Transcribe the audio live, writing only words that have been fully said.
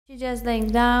She just laying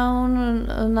down,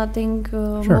 nothing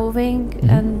Sure. moving,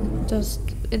 and just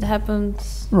it happened.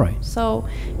 Right. So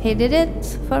he did it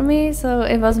for me. So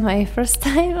it was my first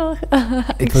time.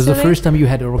 It was the actually. first time you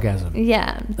had orgasm.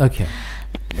 Yeah. Okay.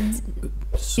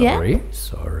 Sorry.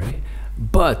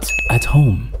 But at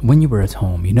home, when you were at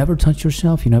home, you never touched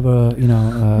yourself. You never,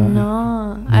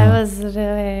 No, I was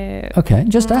really. Okay,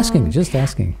 just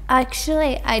asking.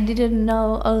 Actually, I didn't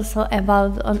know also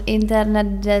about on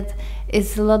internet that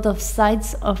it's a lot of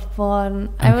sites of porn.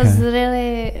 I was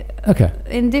really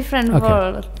in different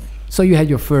world. So you had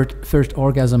your first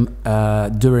orgasm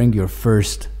during your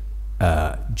first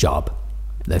job.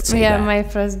 Let's say Yeah, that. my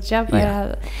first job. Yeah. I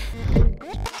had.